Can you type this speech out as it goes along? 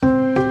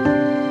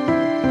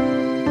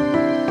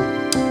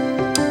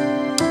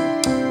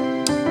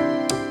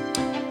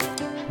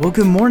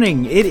Well, good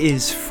morning. It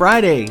is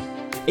Friday,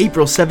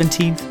 April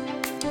 17th,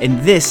 and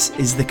this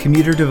is the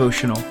Commuter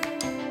Devotional.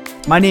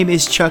 My name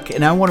is Chuck,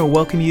 and I want to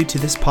welcome you to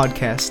this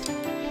podcast,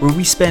 where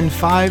we spend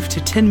 5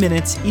 to 10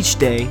 minutes each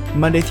day,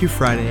 Monday through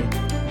Friday,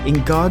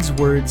 in God's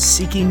Word,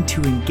 seeking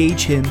to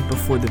engage Him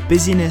before the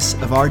busyness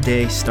of our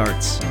day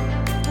starts.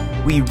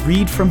 We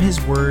read from His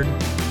Word,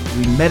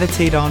 we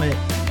meditate on it,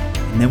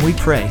 and then we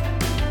pray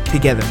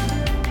together.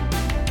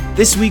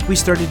 This week we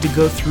started to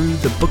go through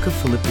the book of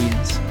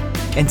Philippians,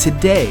 and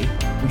today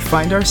we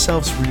find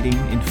ourselves reading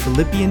in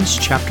Philippians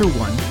chapter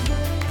 1,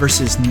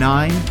 verses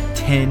 9,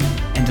 10,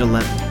 and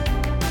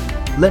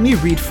 11. Let me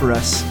read for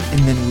us,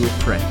 and then we will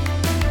pray.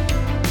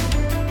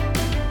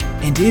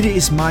 And it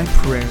is my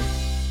prayer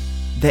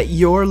that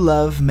your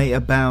love may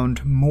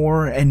abound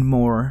more and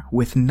more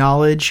with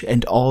knowledge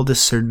and all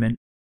discernment,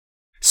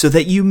 so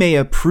that you may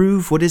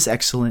approve what is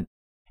excellent,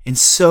 and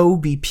so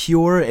be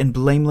pure and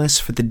blameless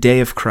for the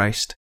day of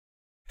Christ,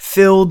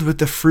 filled with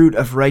the fruit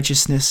of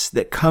righteousness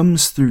that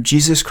comes through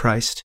Jesus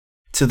Christ,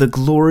 to the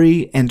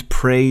glory and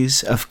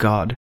praise of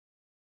God.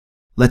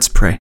 Let's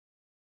pray.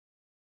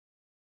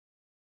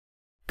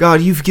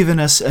 God, you've given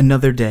us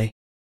another day.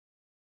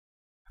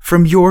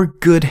 From your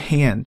good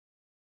hand,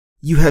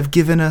 you have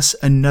given us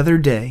another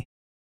day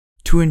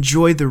to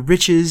enjoy the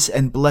riches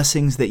and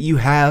blessings that you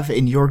have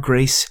in your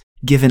grace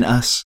given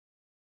us.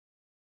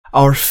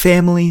 Our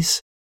families,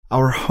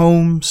 our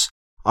homes,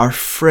 our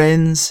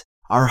friends,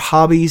 our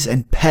hobbies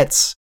and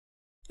pets,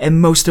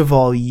 and most of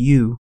all,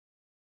 you.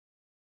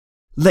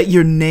 Let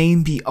your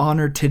name be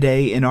honored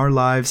today in our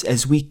lives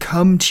as we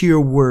come to your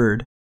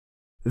word.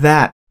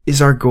 That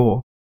is our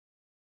goal.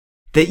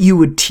 That you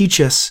would teach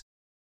us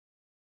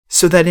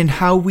so that in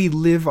how we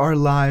live our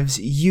lives,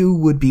 you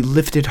would be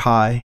lifted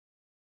high.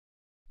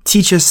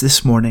 Teach us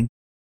this morning.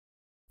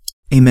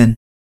 Amen.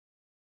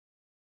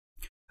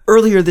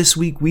 Earlier this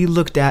week, we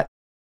looked at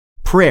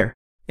prayer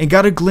and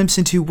got a glimpse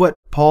into what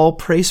Paul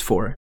prays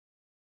for.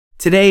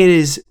 Today it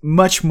is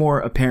much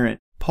more apparent.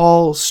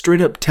 Paul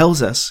straight up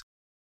tells us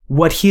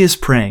what he is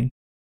praying.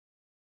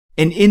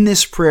 And in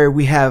this prayer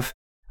we have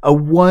a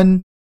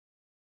one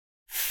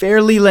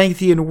fairly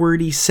lengthy and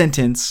wordy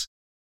sentence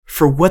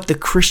for what the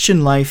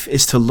Christian life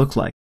is to look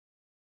like.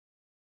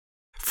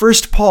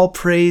 First, Paul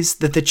prays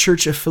that the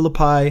church of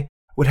Philippi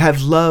would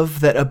have love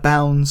that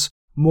abounds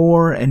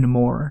more and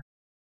more.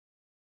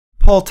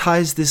 Paul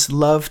ties this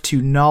love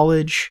to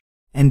knowledge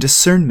and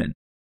discernment.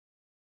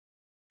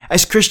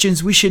 As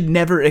Christians, we should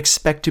never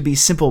expect to be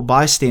simple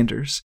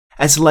bystanders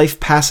as life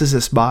passes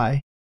us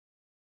by.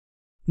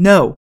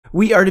 No,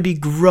 we are to be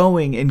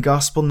growing in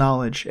gospel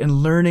knowledge and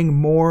learning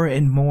more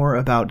and more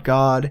about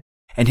God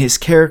and His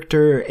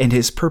character and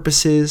His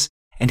purposes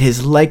and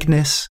His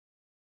likeness,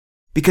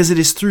 because it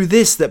is through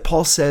this that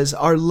Paul says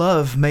our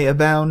love may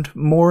abound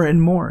more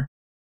and more.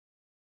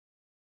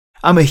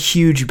 I'm a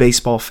huge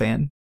baseball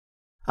fan.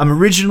 I'm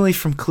originally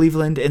from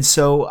Cleveland, and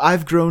so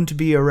I've grown to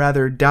be a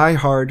rather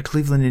die-hard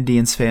Cleveland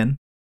Indians fan.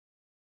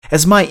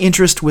 As my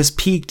interest was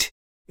piqued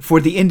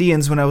for the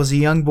Indians when I was a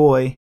young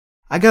boy,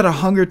 I got a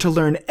hunger to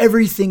learn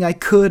everything I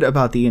could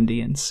about the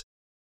Indians.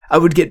 I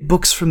would get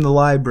books from the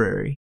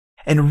library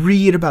and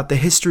read about the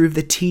history of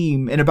the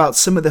team and about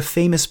some of the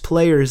famous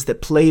players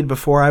that played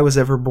before I was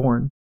ever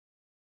born.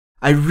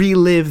 I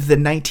relived the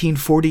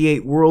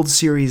 1948 World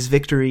Series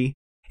victory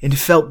and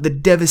felt the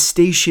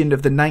devastation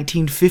of the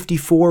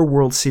 1954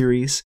 World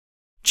Series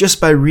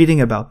just by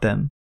reading about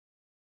them.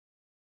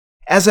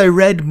 As I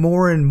read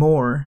more and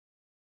more,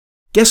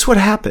 guess what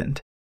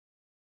happened?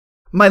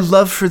 My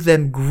love for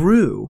them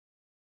grew.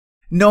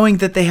 Knowing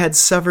that they had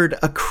suffered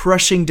a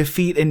crushing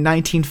defeat in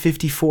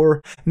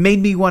 1954 made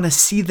me want to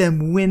see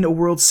them win a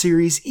World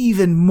Series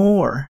even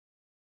more.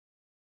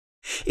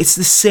 It's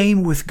the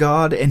same with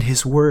God and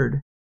His Word.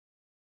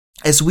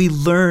 As we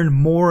learn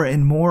more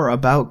and more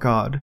about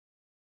God,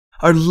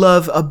 our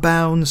love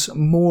abounds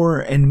more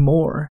and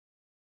more.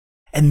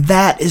 And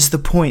that is the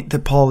point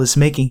that Paul is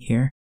making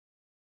here.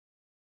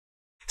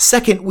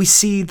 Second, we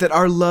see that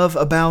our love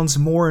abounds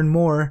more and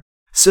more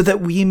so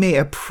that we may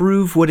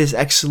approve what is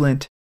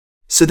excellent,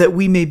 so that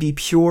we may be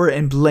pure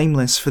and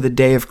blameless for the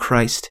day of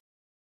Christ.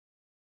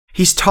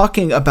 He's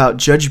talking about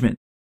judgment.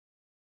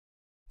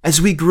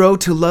 As we grow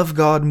to love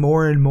God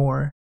more and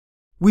more,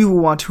 we will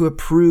want to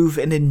approve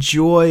and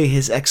enjoy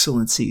His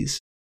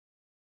excellencies.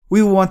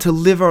 We will want to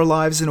live our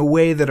lives in a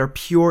way that are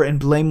pure and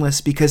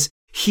blameless because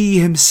He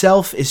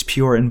Himself is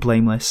pure and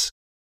blameless.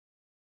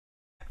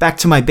 Back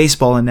to my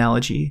baseball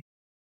analogy.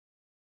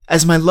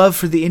 As my love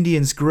for the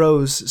Indians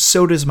grows,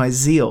 so does my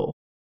zeal.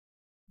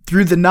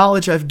 Through the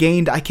knowledge I've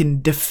gained, I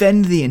can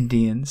defend the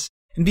Indians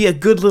and be a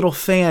good little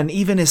fan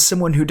even as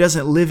someone who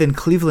doesn't live in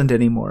Cleveland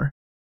anymore.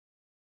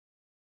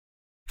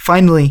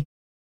 Finally,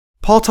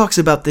 Paul talks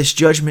about this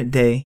judgment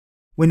day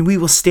when we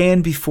will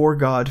stand before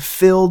God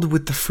filled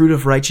with the fruit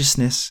of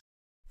righteousness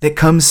that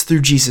comes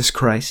through Jesus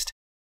Christ.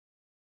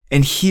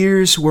 And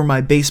here's where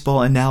my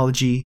baseball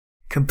analogy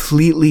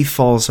completely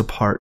falls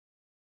apart.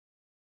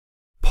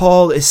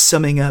 Paul is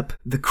summing up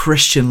the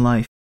Christian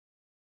life.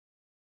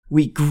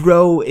 We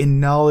grow in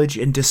knowledge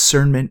and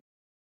discernment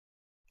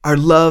Our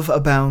love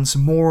abounds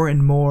more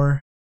and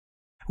more.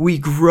 We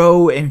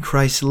grow in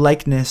Christ's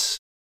likeness,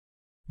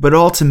 but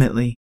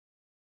ultimately,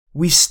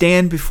 we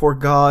stand before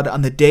God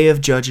on the day of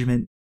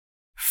judgment,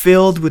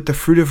 filled with the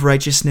fruit of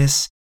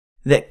righteousness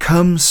that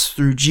comes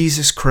through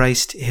Jesus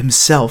Christ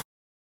Himself.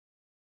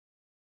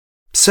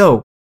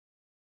 So,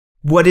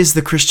 what is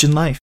the Christian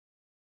life?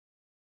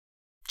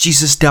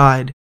 Jesus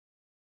died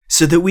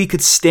so that we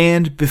could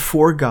stand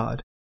before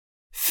God,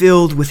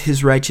 filled with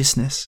His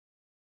righteousness.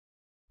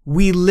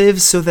 We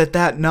live so that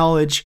that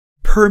knowledge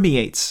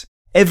permeates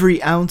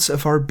every ounce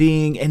of our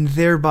being and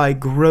thereby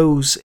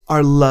grows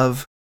our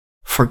love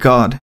for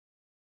God.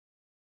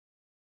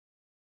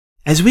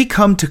 As we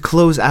come to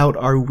close out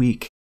our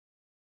week,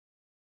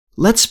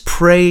 let's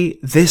pray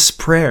this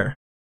prayer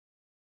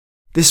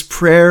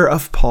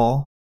of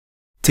Paul,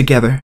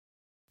 together.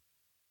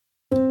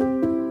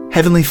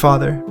 Heavenly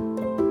Father,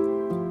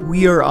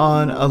 we are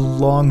on a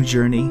long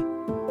journey,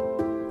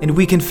 and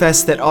we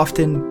confess that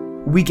often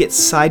we get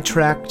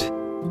sidetracked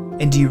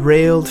and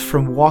derailed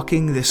from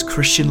walking this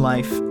Christian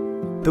life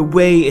the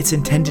way it's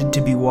intended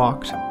to be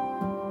walked.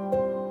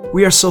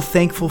 We are so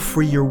thankful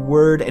for your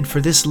word and for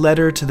this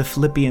letter to the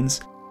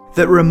Philippians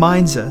that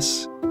reminds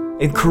us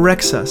and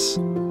corrects us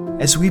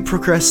as we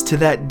progress to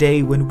that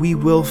day when we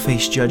will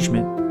face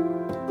judgment.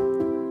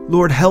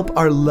 Lord, help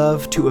our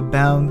love to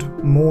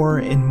abound more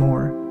and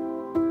more.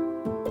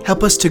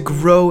 Help us to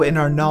grow in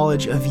our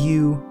knowledge of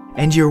you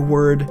and your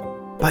word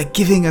by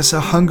giving us a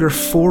hunger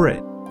for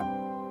it.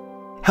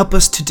 Help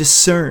us to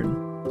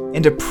discern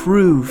and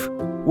approve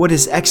what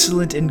is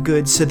excellent and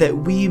good so that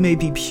we may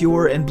be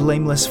pure and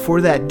blameless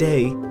for that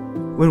day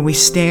when we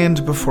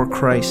stand before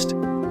Christ.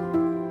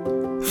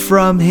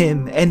 From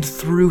Him and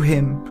through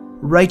Him,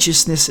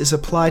 righteousness is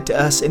applied to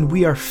us and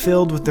we are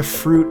filled with the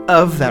fruit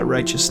of that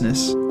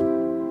righteousness.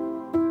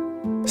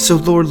 So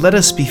Lord, let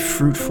us be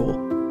fruitful,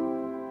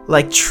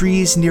 like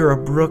trees near a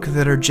brook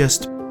that are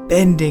just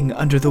bending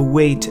under the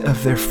weight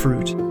of their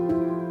fruit,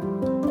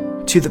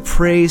 to the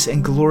praise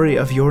and glory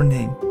of your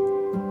name.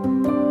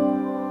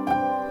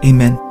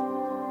 Amen.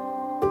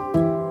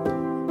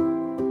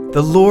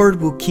 The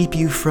Lord will keep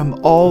you from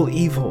all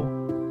evil.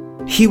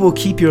 He will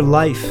keep your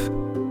life.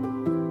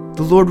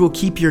 The Lord will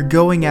keep your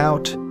going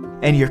out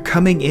and your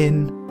coming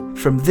in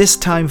from this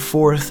time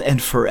forth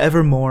and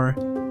forevermore.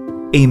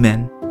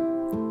 Amen.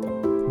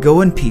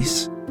 Go in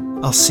peace.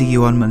 I'll see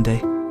you on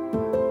Monday.